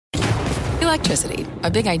Electricity,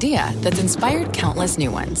 a big idea that's inspired countless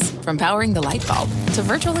new ones. From powering the light bulb to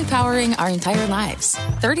virtually powering our entire lives.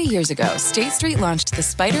 30 years ago, State Street launched the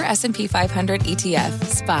SPDR S&P 500 ETF,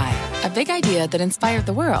 SPY. A big idea that inspired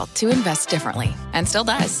the world to invest differently. And still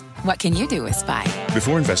does. What can you do with SPY?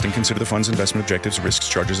 Before investing, consider the fund's investment objectives, risks,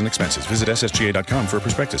 charges, and expenses. Visit ssga.com for a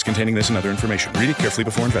prospectus containing this and other information. Read it carefully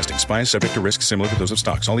before investing. SPY is subject to risks similar to those of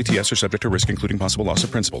stocks. All ETFs are subject to risk, including possible loss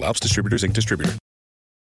of principal. Alps Distributors, Inc. Distributor.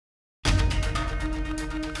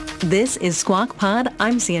 This is Squawk Pod.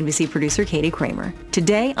 I'm CNBC producer Katie Kramer.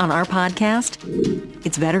 Today on our podcast,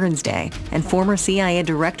 it's Veterans Day, and former CIA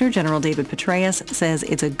Director General David Petraeus says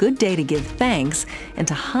it's a good day to give thanks and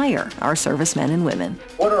to hire our servicemen and women.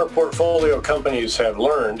 What our portfolio companies have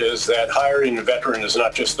learned is that hiring a veteran is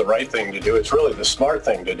not just the right thing to do, it's really the smart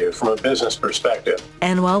thing to do from a business perspective.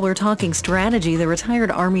 And while we're talking strategy, the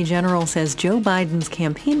retired Army general says Joe Biden's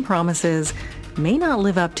campaign promises may not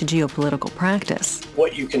live up to geopolitical practice.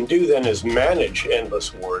 What you can do then is manage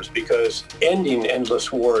endless wars, because ending endless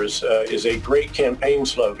wars is a great campaign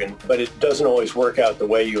slogan, but it doesn't always work out the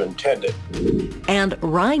way you intend it. And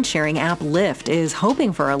ride-sharing app Lyft is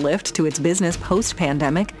hoping for a lift to its business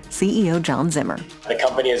post-pandemic. CEO John Zimmer. The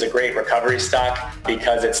company is a great recovery stock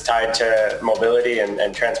because it's tied to mobility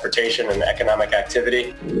and transportation and economic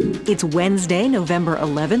activity. It's Wednesday, November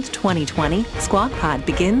 11th, 2020. Squawk Pod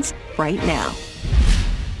begins right now.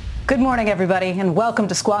 Good morning, everybody, and welcome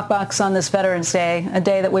to Squawk Box on this Veterans Day, a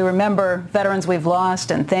day that we remember veterans we've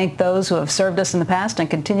lost and thank those who have served us in the past and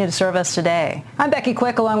continue to serve us today. I'm Becky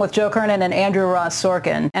Quick, along with Joe Kernan and Andrew Ross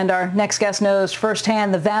Sorkin, and our next guest knows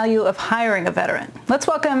firsthand the value of hiring a veteran. Let's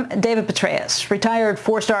welcome David Petraeus, retired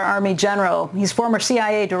four-star Army general. He's former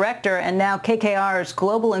CIA director and now KKR's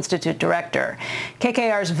Global Institute director.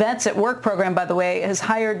 KKR's Vets at Work program, by the way, has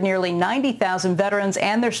hired nearly 90,000 veterans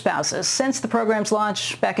and their spouses since the program's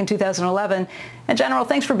launch back in 2011. And General,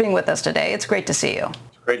 thanks for being with us today. It's great to see you.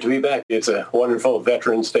 It's great to be back. It's a wonderful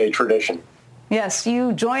Veterans Day tradition. Yes,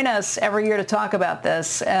 you join us every year to talk about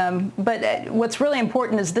this. But what's really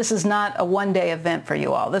important is this is not a one-day event for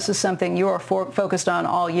you all. This is something you are focused on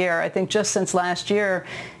all year. I think just since last year,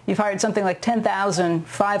 you've hired something like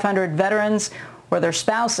 10,500 veterans or their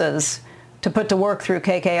spouses to put to work through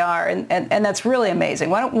KKR. And that's really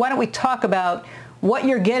amazing. Why don't we talk about what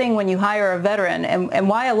you're getting when you hire a veteran and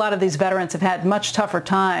why a lot of these veterans have had much tougher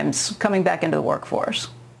times coming back into the workforce?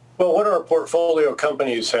 Well, what our portfolio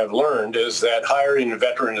companies have learned is that hiring a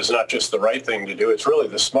veteran is not just the right thing to do, it's really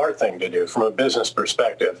the smart thing to do from a business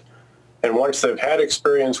perspective. And once they've had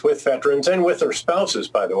experience with veterans and with their spouses,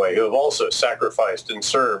 by the way, who have also sacrificed and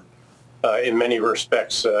served in many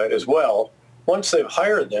respects as well, once they've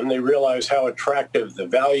hired them, they realize how attractive the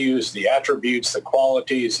values, the attributes, the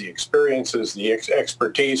qualities, the experiences, the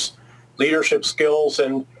expertise, leadership skills,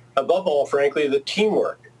 and above all, frankly, the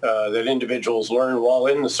teamwork that individuals learn while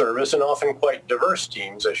in the service, and often quite diverse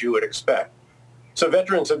teams, as you would expect. So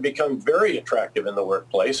veterans have become very attractive in the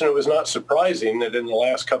workplace, and it was not surprising that in the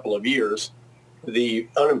last couple of years, the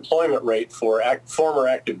unemployment rate for former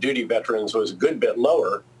active duty veterans was a good bit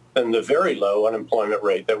lower than the very low unemployment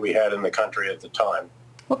rate that we had in the country at the time.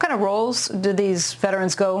 What kind of roles do these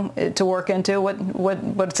veterans go to work into?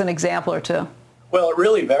 What's an example or two? Well, it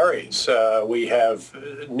really varies. We have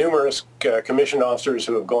numerous commissioned officers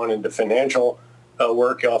who have gone into financial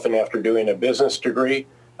work, often after doing a business degree.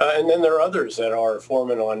 And then there are others that are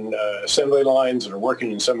foremen on assembly lines and are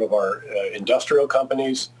working in some of our industrial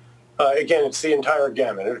companies. Again, it's the entire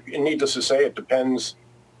gamut. And needless to say, it depends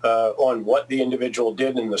on what the individual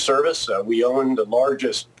did in the service. We own the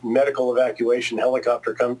largest medical evacuation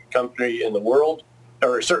helicopter company in the world,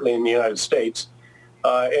 or certainly in the United States.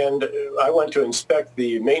 And I went to inspect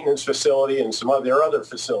the maintenance facility and some of their other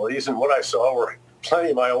facilities, and what I saw were plenty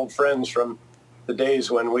of my old friends from the days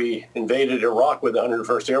when we invaded Iraq with the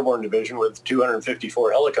 101st Airborne Division with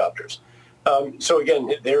 254 helicopters. So again,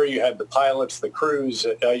 there you had the pilots, the crews,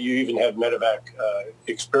 you even had medevac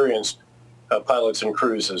experienced pilots and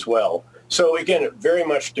crews as well. So again, it very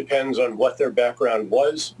much depends on what their background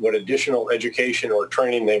was, what additional education or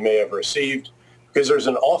training they may have received, because there's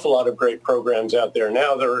an awful lot of great programs out there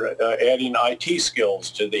now that are adding IT skills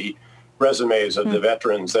to the resumes of the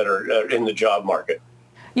veterans that are in the job market.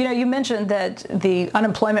 You know, you mentioned that the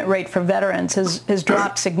unemployment rate for veterans has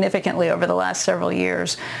dropped significantly over the last several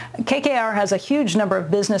years. KKR has a huge number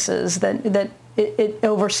of businesses that it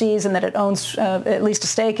oversees and that it owns at least a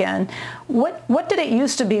stake in. What did it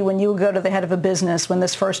used to be when you would go to the head of a business when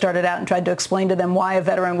this first started out and tried to explain to them why a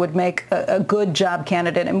veteran would make a good job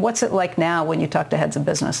candidate? And what's it like now when you talk to heads of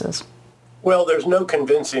businesses? Well, there's no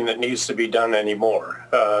convincing that needs to be done anymore.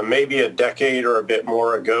 Maybe a decade or a bit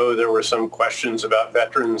more ago, there were some questions about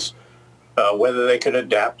veterans, whether they could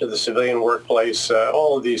adapt to the civilian workplace,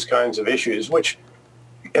 all of these kinds of issues, which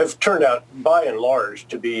have turned out by and large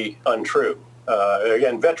to be untrue.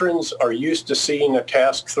 Again, veterans are used to seeing a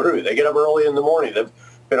task through. They get up early in the morning. They've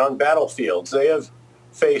been on battlefields. They have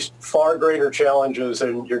faced far greater challenges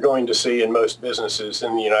than you're going to see in most businesses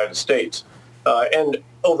in the United States. And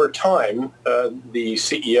over time, the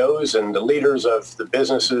CEOs and the leaders of the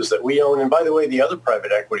businesses that we own, and by the way, the other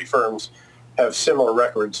private equity firms have similar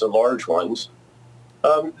records, the large ones.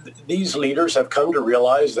 These leaders have come to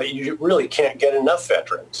realize that you really can't get enough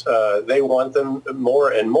veterans. They want them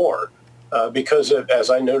more and more because, as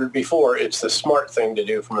I noted before, it's the smart thing to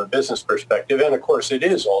do from a business perspective. And, of course, it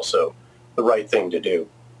is also the right thing to do.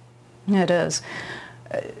 It is.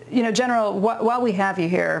 General, while we have you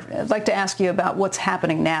here, I'd like to ask you about what's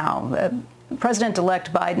happening now.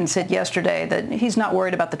 President-elect Biden said yesterday that he's not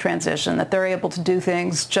worried about the transition, that they're able to do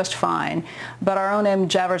things just fine. But our own M.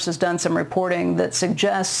 Javers has done some reporting that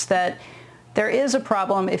suggests that there is a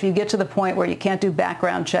problem if you get to the point where you can't do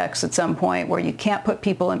background checks at some point, where you can't put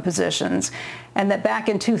people in positions, and that back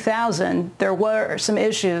in 2000, there were some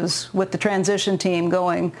issues with the transition team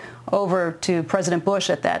going over to President Bush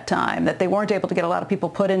at that time, that they weren't able to get a lot of people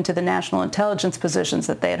put into the national intelligence positions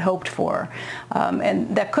that they had hoped for.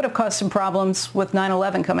 And that could have caused some problems with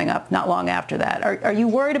 9/11 coming up not long after that. Are you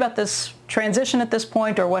worried about this transition at this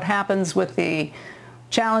point, or what happens with the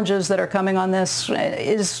challenges that are coming on this?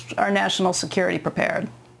 Is our national security prepared?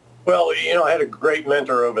 Well, I had a great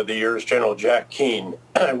mentor over the years, General Jack Keane.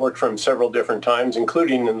 I worked for him several different times,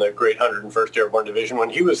 including in the great 101st Airborne Division when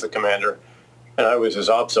he was the commander and I was his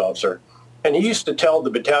ops officer. And he used to tell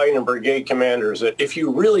the battalion and brigade commanders that if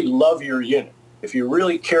you really love your unit, if you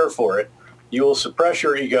really care for it, you will suppress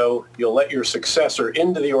your ego. You'll let your successor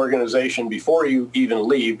into the organization before you even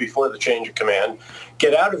leave, before the change of command.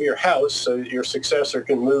 Get out of your house so that your successor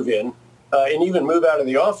can move in, and even move out of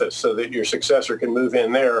the office so that your successor can move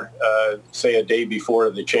in there, say a day before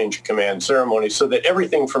the change of command ceremony, so that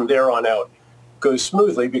everything from there on out goes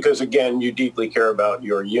smoothly because, again, you deeply care about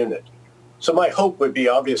your unit. So my hope would be,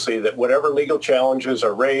 obviously, that whatever legal challenges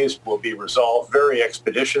are raised will be resolved very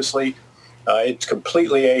expeditiously. It's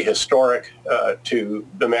completely ahistoric to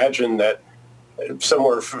imagine that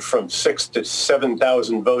somewhere from 6,000 to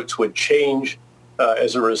 7,000 votes would change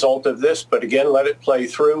as a result of this. But again, let it play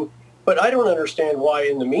through. But I don't understand why,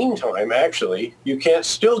 in the meantime, actually, you can't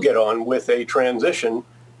still get on with a transition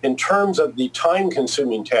in terms of the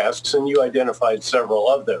time-consuming tasks, and you identified several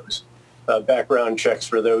of those. Background checks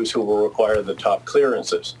for those who will require the top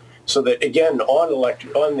clearances. So that, again,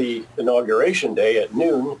 on the inauguration day at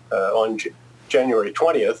noon on January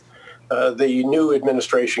 20th, the new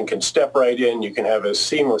administration can step right in. You can have as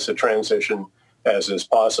seamless a transition as is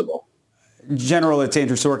possible. General, it's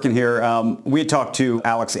Andrew Sorkin here. We had talked to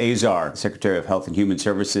Alex Azar, Secretary of Health and Human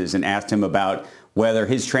Services, and asked him about whether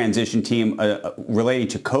his transition team relating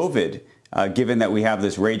to COVID, given that we have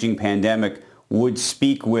this raging pandemic, would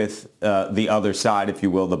speak with the other side, if you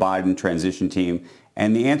will, the Biden transition team.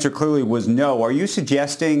 And the answer clearly was no. Are you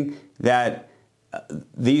suggesting that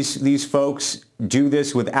these folks do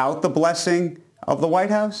this without the blessing of the White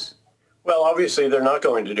House? Well, obviously, they're not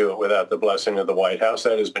going to do it without the blessing of the White House.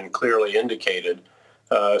 That has been clearly indicated.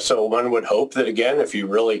 So one would hope that, again, if you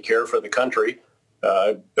really care for the country,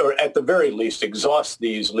 or at the very least, exhaust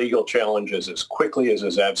these legal challenges as quickly as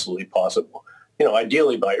is absolutely possible,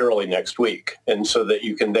 ideally by early next week, and so that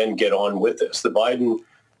you can then get on with this. The Biden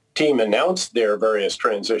team announced their various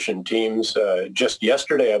transition teams just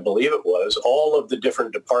yesterday, I believe it was, all of the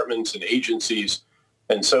different departments and agencies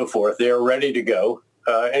and so forth. They're ready to go.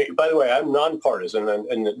 And by the way, I'm nonpartisan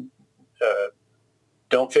and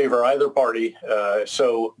don't favor either party.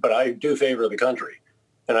 But I do favor the country.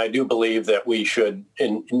 And I do believe that we should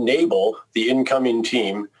enable the incoming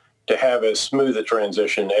team to have as smooth a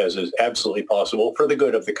transition as is absolutely possible for the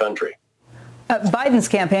good of the country. Biden's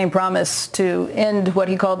campaign promised to end what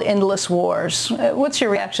he called endless wars. What's your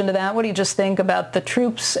reaction to that? What do you just think about the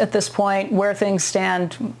troops at this point, where things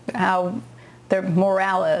stand, how their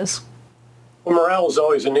morale is? Well, morale is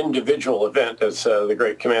always an individual event, as the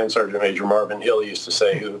great Command Sergeant Major Marvin Hill used to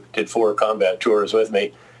say, who did 4 combat tours with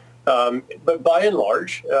me. But by and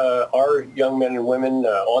large, our young men and women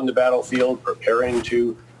on the battlefield preparing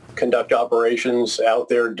to conduct operations out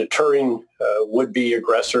there, deterring would-be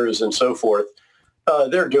aggressors and so forth,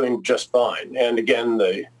 they're doing just fine. And again,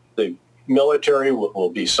 the military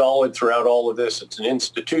will be solid throughout all of this. It's an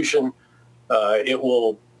institution. It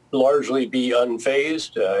will largely be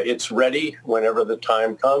unfazed. It's ready whenever the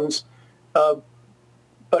time comes.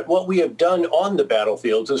 But what we have done on the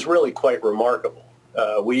battlefields is really quite remarkable.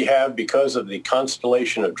 We have, because of the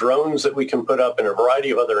constellation of drones that we can put up and a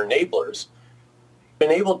variety of other enablers,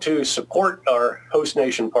 been able to support our host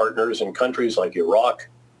nation partners in countries like Iraq,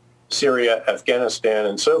 Syria, Afghanistan,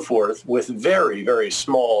 and so forth with very, very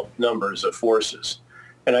small numbers of forces.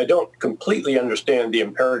 And I don't completely understand the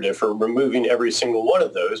imperative for removing every single one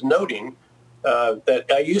of those, noting that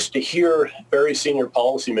I used to hear very senior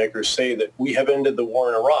policymakers say that we have ended the war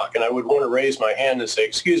in Iraq. And I would want to raise my hand and say,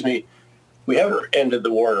 excuse me, we haven't ended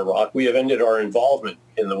the war in Iraq. We have ended our involvement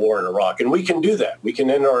in the war in Iraq. And we can do that. We can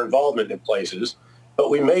end our involvement in places. But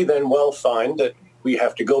we may then well find that we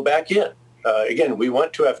have to go back in. Again, we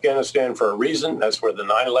went to Afghanistan for a reason. That's where the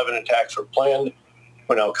 9/11 attacks were planned,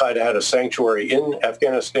 when al-Qaeda had a sanctuary in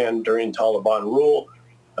Afghanistan during Taliban rule.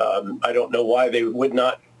 I don't know why they would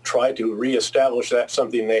not try to reestablish that,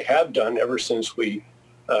 something they have done ever since we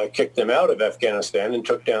kicked them out of Afghanistan and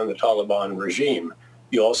took down the Taliban regime.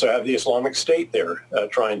 You also have the Islamic State there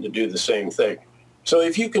trying to do the same thing. So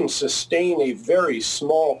if you can sustain a very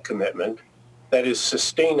small commitment that is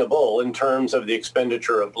sustainable in terms of the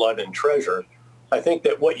expenditure of blood and treasure, I think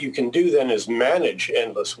that what you can do then is manage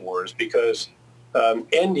endless wars, because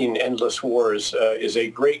ending endless wars is a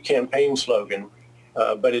great campaign slogan,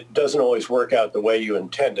 but it doesn't always work out the way you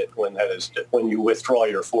intend it when you withdraw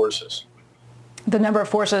your forces. The number of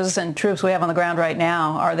forces and troops we have on the ground right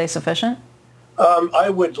now, are they sufficient? I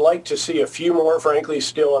would like to see a few more, frankly,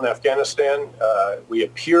 still in Afghanistan. We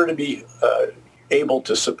appear to be able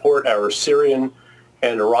to support our Syrian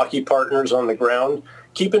and Iraqi partners on the ground.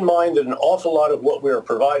 Keep in mind that an awful lot of what we are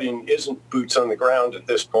providing isn't boots on the ground at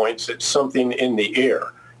this point. It's something in the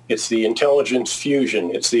air. It's the intelligence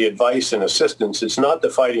fusion. It's the advice and assistance. It's not the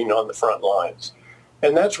fighting on the front lines.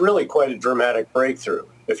 And that's really quite a dramatic breakthrough.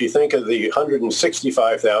 If you think of the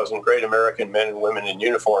 165,000 great American men and women in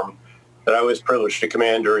uniform that I was privileged to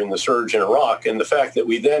command during the surge in Iraq, and the fact that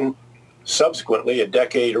we then subsequently, a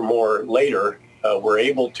decade or more later, were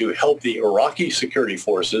able to help the Iraqi security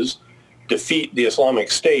forces defeat the Islamic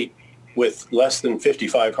State with less than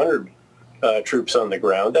 5,500 troops on the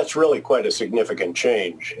ground, that's really quite a significant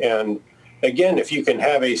change. And again, if you can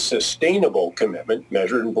have a sustainable commitment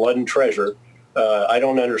measured in blood and treasure, I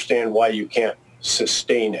don't understand why you can't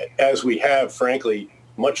sustain it, as we have, frankly,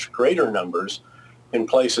 much greater numbers in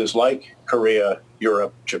places like Korea,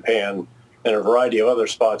 Europe, Japan, and a variety of other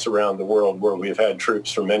spots around the world where we've had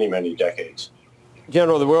troops for many, many decades.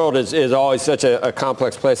 General, the world is always such a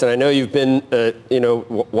complex place, and I know you've been,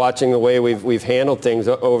 watching the way we've handled things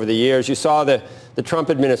over the years. You saw the Trump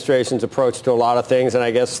administration's approach to a lot of things, and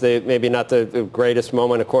I guess maybe not the greatest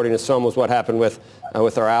moment, according to some, was what happened with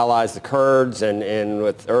our allies, the Kurds, and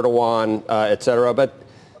with Erdogan, et cetera. But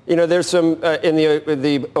there's some in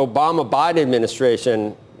the Obama-Biden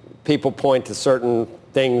administration, people point to certain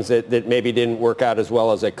things that maybe didn't work out as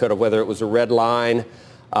well as they could have, whether it was a red line.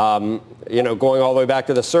 Going all the way back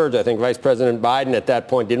to the surge, I think Vice President Biden at that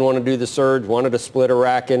point didn't want to do the surge, wanted to split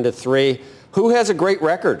Iraq into three. Who has a great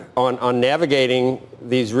record on navigating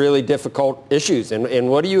these really difficult issues? And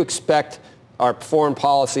what do you expect our foreign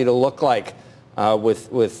policy to look like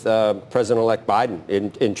with President-elect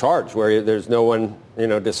Biden in charge, where there's no one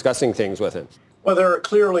discussing things with him? Well, there are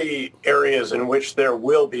clearly areas in which there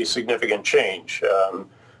will be significant change.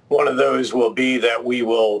 One of those will be that we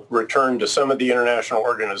will return to some of the international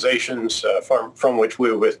organizations from which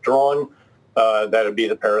we've withdrawn. That would be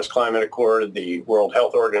the Paris Climate Accord, the World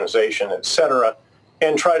Health Organization, et cetera,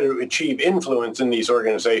 and try to achieve influence in these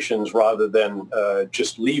organizations rather than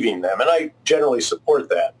just leaving them. And I generally support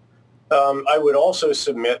that. I would also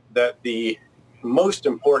submit that the most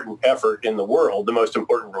important effort in the world, the most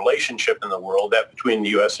important relationship in the world, that between the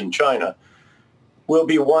U.S. and China, will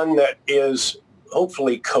be one that is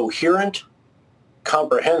hopefully coherent,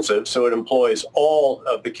 comprehensive, so it employs all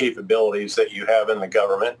of the capabilities that you have in the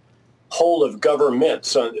government, whole of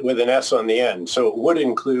governments with an S on the end. So it would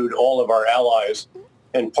include all of our allies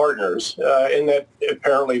and partners, and that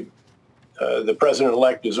apparently the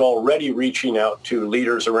president-elect is already reaching out to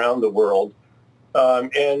leaders around the world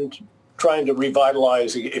and trying to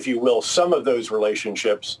revitalize, if you will, some of those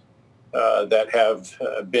relationships that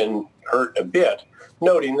have been hurt a bit,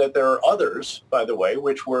 noting that there are others, by the way,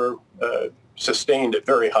 which were sustained at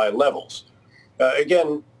very high levels.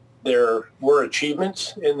 Again, there were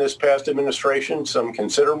achievements in this past administration, some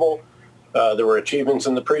considerable. There were achievements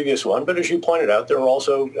in the previous one, but as you pointed out, there were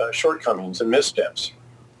also shortcomings and missteps.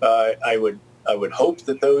 I would hope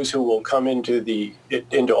that those who will come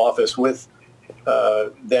into office with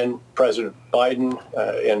then President Biden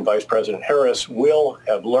and Vice President Harris will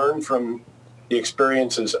have learned from the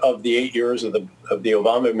experiences of the 8 years of the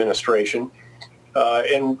Obama administration,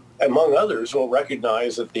 and among others will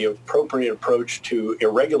recognize that the appropriate approach to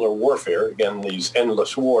irregular warfare, again, these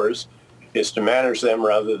endless wars, is to manage them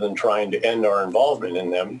rather than trying to end our involvement in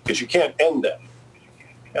them, because you can't end them.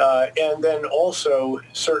 And then also,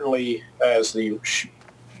 certainly, as the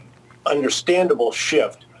understandable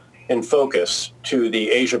shift in focus to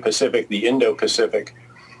the Asia-Pacific, the Indo-Pacific,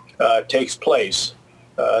 takes place,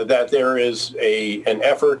 that there is an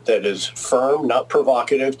effort that is firm, not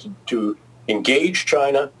provocative, to engage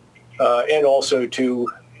China, and also to,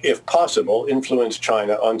 if possible, influence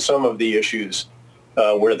China on some of the issues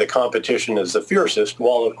where the competition is the fiercest,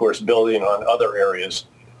 while, of course, building on other areas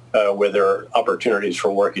where there are opportunities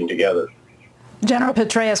for working together. General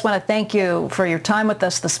Petraeus, I want to thank you for your time with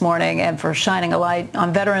us this morning and for shining a light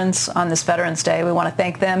on veterans on this Veterans Day. We want to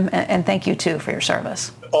thank them and thank you, too, for your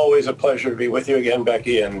service. Always a pleasure to be with you again,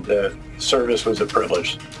 Becky, and service was a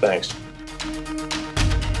privilege. Thanks.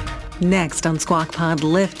 Next on Squawk Pod,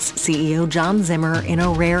 Lyft's CEO John Zimmer in a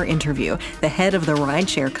rare interview. The head of the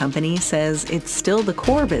rideshare company says it's still the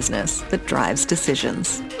core business that drives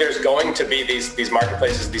decisions. There's going to be these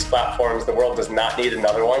marketplaces, these platforms. The world does not need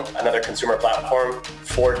another one, another consumer platform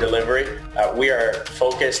for delivery. We are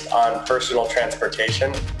focused on personal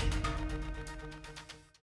transportation.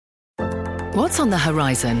 What's on the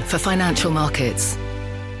horizon for financial markets?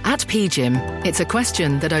 At PGIM, it's a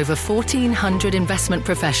question that over 1,400 investment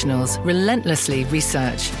professionals relentlessly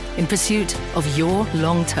research in pursuit of your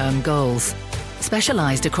long-term goals.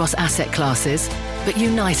 Specialized across asset classes, but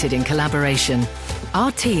united in collaboration,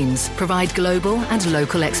 our teams provide global and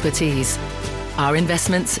local expertise. Our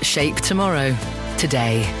investments shape tomorrow,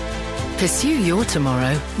 today. Pursue your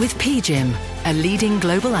tomorrow with PGIM, a leading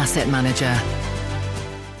global asset manager.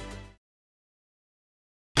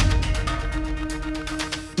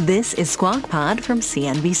 This is Squawk Pod from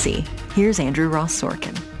CNBC. Here's Andrew Ross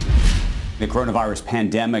Sorkin. The coronavirus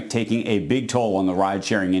pandemic taking a big toll on the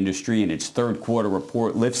ride-sharing industry. In its third quarter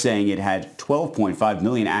report, Lyft saying it had 12.5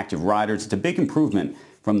 million active riders. It's a big improvement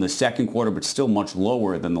from the second quarter, but still much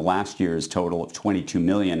lower than the last year's total of 22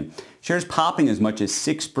 million. Shares popping as much as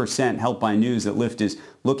 6%, helped by news that Lyft is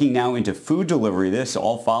looking now into food delivery. This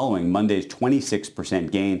all following Monday's 26%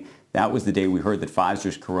 gain. That was the day we heard that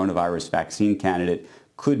Pfizer's coronavirus vaccine candidate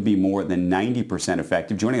could be more than 90%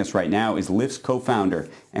 effective. Joining us right now is Lyft's co-founder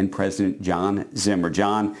and president, John Zimmer.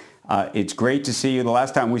 John, it's great to see you. The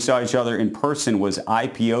last time we saw each other in person was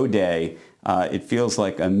IPO day. It feels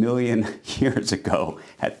like a million years ago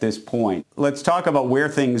at this point. Let's talk about where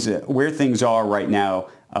things are right now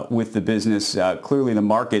with the business. Clearly, the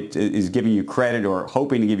market is giving you credit or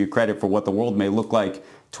hoping to give you credit for what the world may look like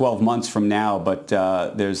 12 months from now. But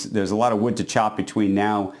there's a lot of wood to chop between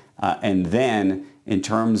now and then, in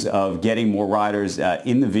terms of getting more riders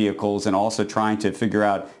in the vehicles and also trying to figure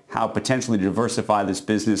out how potentially to diversify this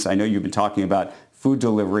business. I know you've been talking about food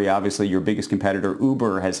delivery. Obviously, your biggest competitor,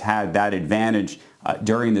 Uber, has had that advantage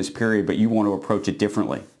during this period, but you want to approach it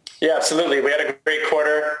differently. Yeah, absolutely. We had a great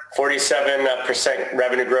quarter, 47%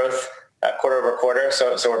 revenue growth quarter over quarter.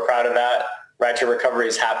 So we're proud of that. Rideshare recovery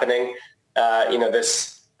is happening.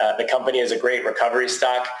 The company is a great recovery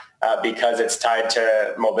stock. Because it's tied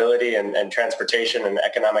to mobility and transportation and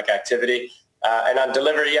economic activity. And on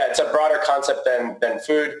delivery, it's a broader concept than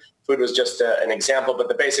food. Food was just an example, but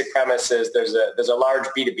the basic premise is there's a large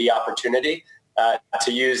B2B opportunity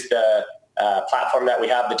to use the platform that we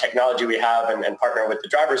have, the technology we have, and partner with the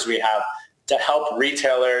drivers we have to help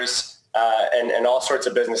retailers and all sorts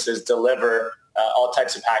of businesses deliver all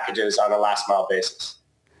types of packages on a last mile basis.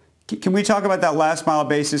 Can we talk about that last mile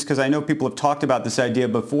basis? Because I know people have talked about this idea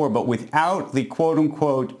before, but without the quote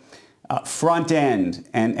unquote front end,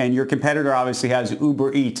 and your competitor obviously has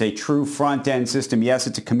Uber Eats, a true front end system. Yes,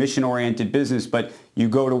 it's a commission oriented business, but you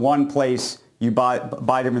go to one place, you buy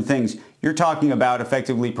different things. You're talking about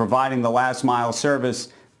effectively providing the last mile service,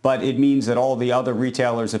 but it means that all the other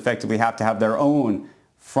retailers effectively have to have their own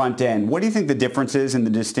front end. What do you think the difference is in the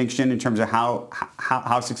distinction in terms of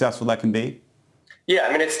how successful that can be? Yeah,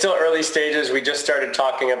 I mean, it's still early stages. We just started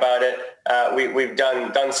talking about it. We've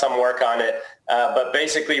done some work on it. But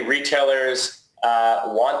basically, retailers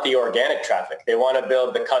want the organic traffic. They want to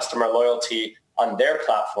build the customer loyalty on their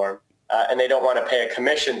platform, and they don't want to pay a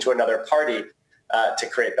commission to another party to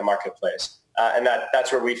create the marketplace. And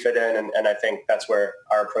that's where we fit in, and I think that's where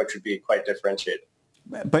our approach would be quite differentiated.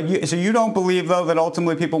 But so you don't believe, though, that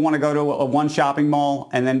ultimately people want to go to a one shopping mall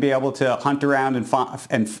and then be able to hunt around and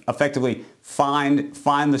effectively find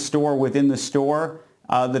the store within the store,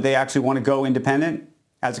 that they actually want to go independent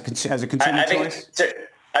as a consumer choice?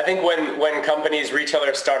 I think when companies,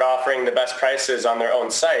 retailers start offering the best prices on their own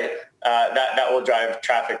site, that will drive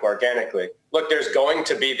traffic organically. Look, there's going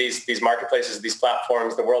to be these marketplaces, these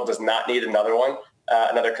platforms. The world does not need another one,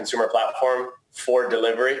 another consumer platform for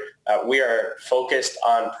delivery. We are focused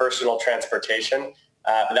on personal transportation.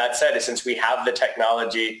 That said, since we have the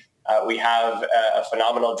technology, we have a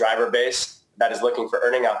phenomenal driver base that is looking for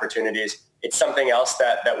earning opportunities. It's something else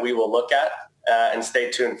that we will look at, and stay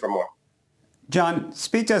tuned for more. John,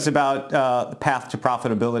 speak to us about the path to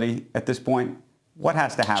profitability at this point. What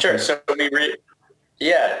has to happen? Sure. So we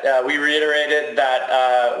reiterated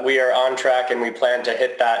that we are on track and we plan to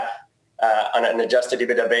hit that on an adjusted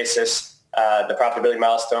EBITDA basis, the profitability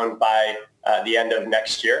milestone by the end of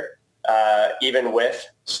next year. Even with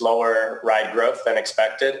slower ride growth than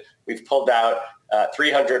expected, we've pulled out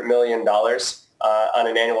 $300 million on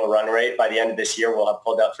an annual run rate. By the end of this year, we'll have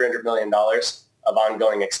pulled out $300 million of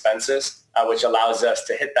ongoing expenses, which allows us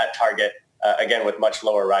to hit that target, again, with much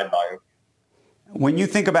lower ride volume. When you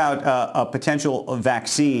think about a potential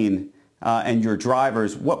vaccine and your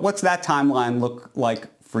drivers, what's that timeline look like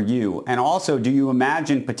for you? And also, do you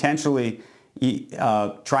imagine potentially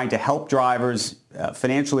trying to help drivers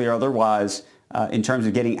financially or otherwise in terms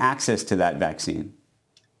of getting access to that vaccine?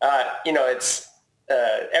 It's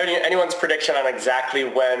anyone's prediction on exactly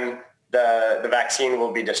when the vaccine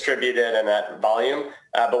will be distributed and at volume,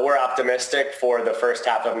 but we're optimistic for the first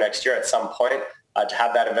half of next year at some point to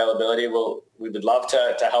have that availability. We would love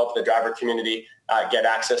to help the driver community get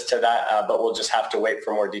access to that, but we'll just have to wait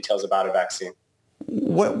for more details about a vaccine.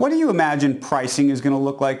 What do you imagine pricing is going to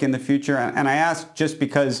look like in the future? And I ask just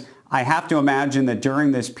because I have to imagine that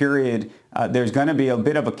during this period, there's going to be a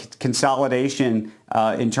bit of a consolidation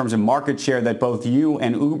in terms of market share that both you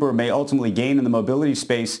and Uber may ultimately gain in the mobility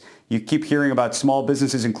space. You keep hearing about small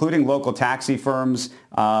businesses, including local taxi firms,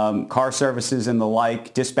 car services and the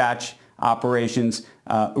like, dispatch operations,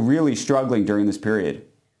 really struggling during this period.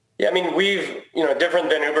 Yeah, I mean, we've,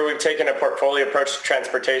 different than Uber, we've taken a portfolio approach to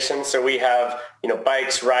transportation. So we have,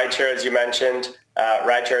 bikes, rideshare, as you mentioned.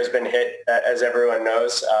 Rideshare has been hit, as everyone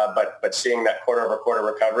knows, but seeing that quarter-over-quarter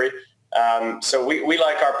recovery. So we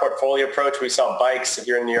like our portfolio approach. We sell bikes. If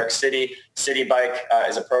you're in New York City, City Bike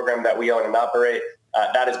is a program that we own and operate.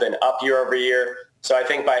 That has been up year over year. So I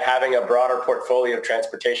think by having a broader portfolio of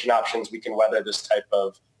transportation options, we can weather this type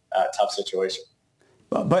of tough situation.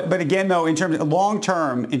 But again, though, in terms of long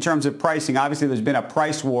term, in terms of pricing, obviously there's been a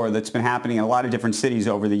price war that's been happening in a lot of different cities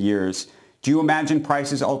over the years. Do you imagine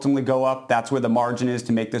prices ultimately go up? That's where the margin is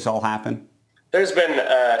to make this all happen? There's been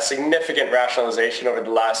significant rationalization over the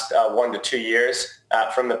last 1 to 2 years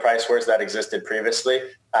from the price wars that existed previously.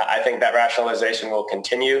 I think that rationalization will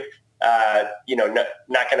continue.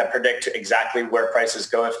 Not going to predict exactly where prices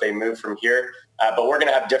go if they move from here, but we're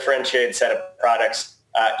going to have differentiated set of products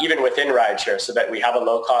even within rideshare, so that we have a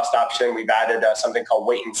low-cost option. We've added something called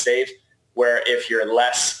Wait and Save, where if you're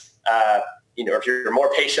less, if you're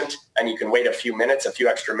more patient and you can wait a few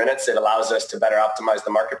extra minutes, it allows us to better optimize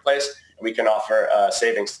the marketplace, and we can offer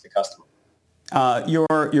savings to the customer.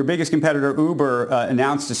 Your biggest competitor, Uber,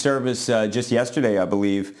 announced a service just yesterday, I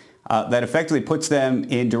believe, that effectively puts them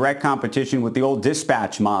in direct competition with the old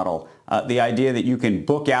dispatch model. The idea that you can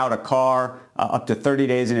book out a car up to 30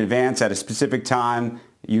 days in advance at a specific time.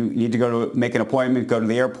 You need to go to make an appointment, go to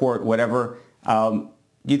the airport, whatever. Do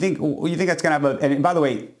you think that's going to have and by the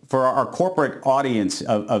way, for our corporate audience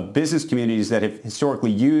of business communities that have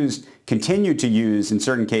historically continue to use in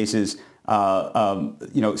certain cases,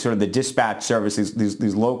 sort of the dispatch services,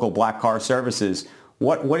 these local black car services,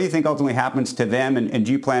 what do you think ultimately happens to them? And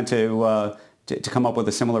do you plan to come up with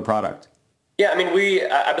a similar product? Yeah, I mean,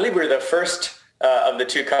 I believe we're the first of the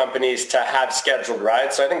two companies to have scheduled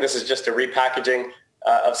rides. So I think this is just a repackaging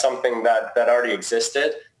of something that already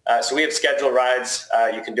existed. So we have scheduled rides.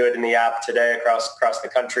 You can do it in the app today across the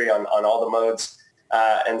country on all the modes.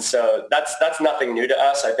 And so that's nothing new to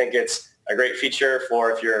us. I think it's a great feature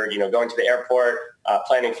for if you're going to the airport,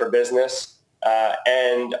 planning for business.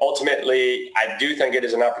 And ultimately, I do think it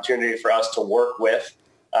is an opportunity for us to work with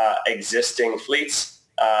existing fleets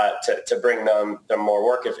to bring them more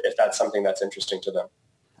work if that's something that's interesting to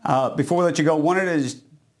them. Before we let you go, wanted to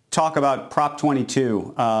talk about Prop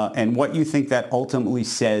 22 and what you think that ultimately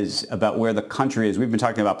says about where the country is. We've been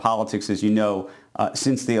talking about politics, as you know,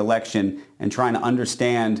 since the election and trying to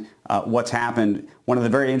understand what's happened. One of the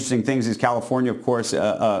very interesting things is California, of course,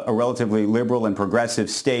 a relatively liberal and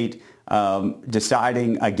progressive state,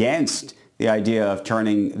 deciding against the idea of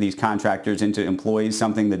turning these contractors into employees,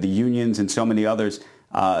 something that the unions and so many others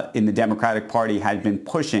in the Democratic Party had been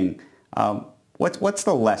pushing. What's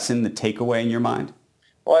the lesson, the takeaway in your mind?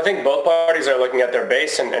 Well, I think both parties are looking at their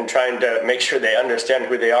base and trying to make sure they understand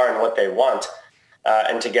who they are and what they want,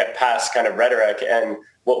 and to get past kind of rhetoric. And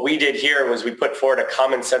what we did here was we put forward a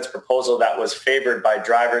common sense proposal that was favored by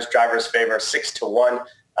drivers. Drivers favor 6-1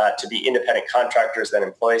 to be independent contractors than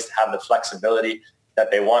employees, to have the flexibility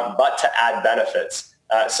that they want, but to add benefits.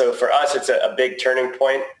 So for us, it's a big turning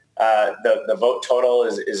point. The vote total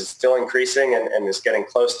is still increasing and is getting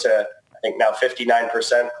close to, I think now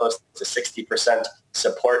 59%, close to 60%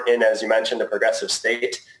 support in, as you mentioned, a progressive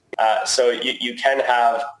state. So you can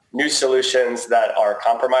have new solutions that are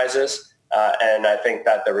compromises. And I think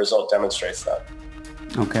that the result demonstrates that.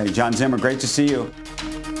 Okay, John Zimmer, great to see you.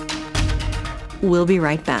 We'll be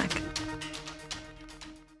right back.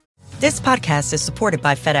 This podcast is supported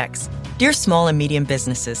by FedEx. Dear small and medium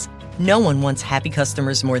businesses, no one wants happy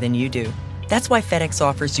customers more than you do. That's why FedEx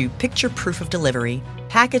offers you picture proof of delivery,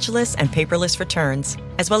 packageless and paperless returns,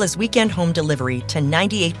 as well as weekend home delivery to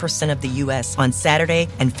 98% of the U.S. on Saturday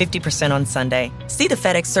and 50% on Sunday. See the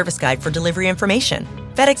FedEx service guide for delivery information.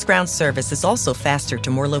 FedEx Ground service is also faster to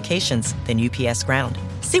more locations than UPS Ground.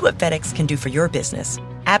 See what FedEx can do for your business.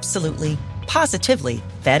 Absolutely, positively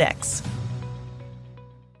FedEx.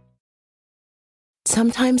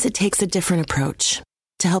 Sometimes it takes a different approach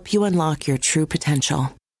to help you unlock your true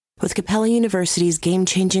potential. With Capella University's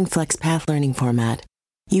game-changing FlexPath learning format,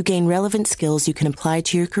 you gain relevant skills you can apply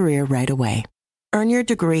to your career right away. Earn your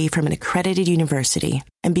degree from an accredited university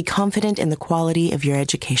and be confident in the quality of your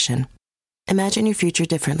education. Imagine your future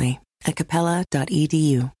differently at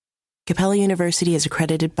capella.edu. Capella University is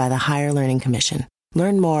accredited by the Higher Learning Commission.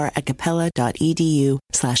 Learn more at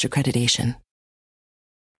capella.edu/accreditation.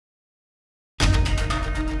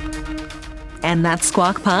 And that's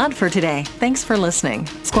Squawk Pod for today. Thanks for listening.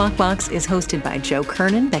 Squawk Box is hosted by Joe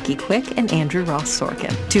Kernan, Becky Quick, and Andrew Ross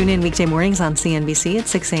Sorkin. Tune in weekday mornings on CNBC at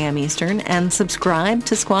 6 a.m. Eastern and subscribe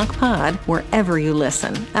to Squawk Pod wherever you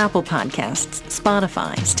listen. Apple Podcasts,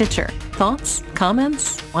 Spotify, Stitcher. Thoughts?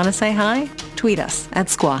 Comments? Want to say hi? Tweet us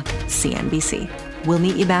at Squawk CNBC. We'll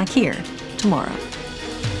meet you back here tomorrow.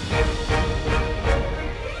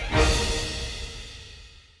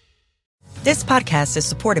 This podcast is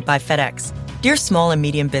supported by FedEx. Dear small and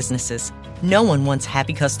medium businesses, no one wants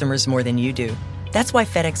happy customers more than you do. That's why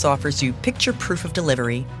FedEx offers you picture proof of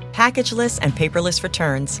delivery, packageless and paperless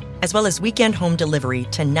returns, as well as weekend home delivery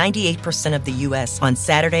to 98% of the U.S. on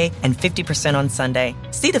Saturday and 50% on Sunday.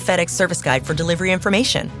 See the FedEx service guide for delivery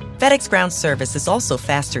information. FedEx Ground service is also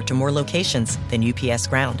faster to more locations than UPS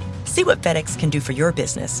Ground. See what FedEx can do for your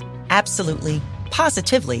business. Absolutely,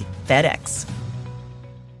 positively FedEx.